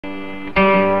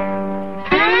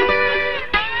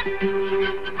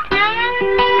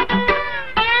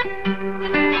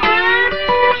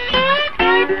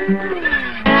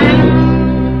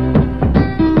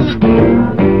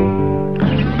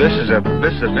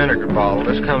This is a vinegar bottle.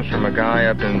 This comes from a guy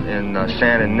up in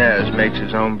San Ynez, makes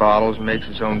his own bottles, makes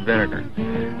his own vinegar.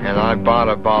 And I bought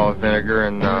a bottle of vinegar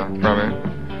from him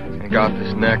and got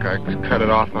this neck. I cut it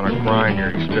off on a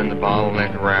grinder. You spin the bottle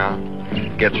neck around.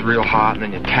 It gets real hot, and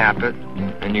then you tap it,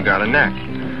 and you got a neck.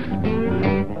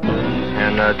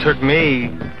 And it took me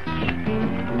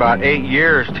about 8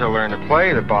 years to learn to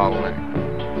play the bottle neck.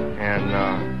 And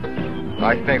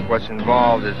I think what's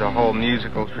involved is a whole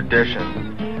musical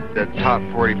tradition that top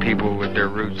 40 people with their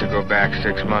roots that go back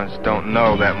 6 months don't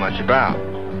know that much about.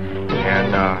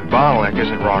 And bottleneck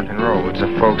isn't rock and roll. It's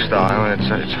a folk style, and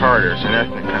it's harder. It's an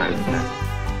ethnic kind of thing.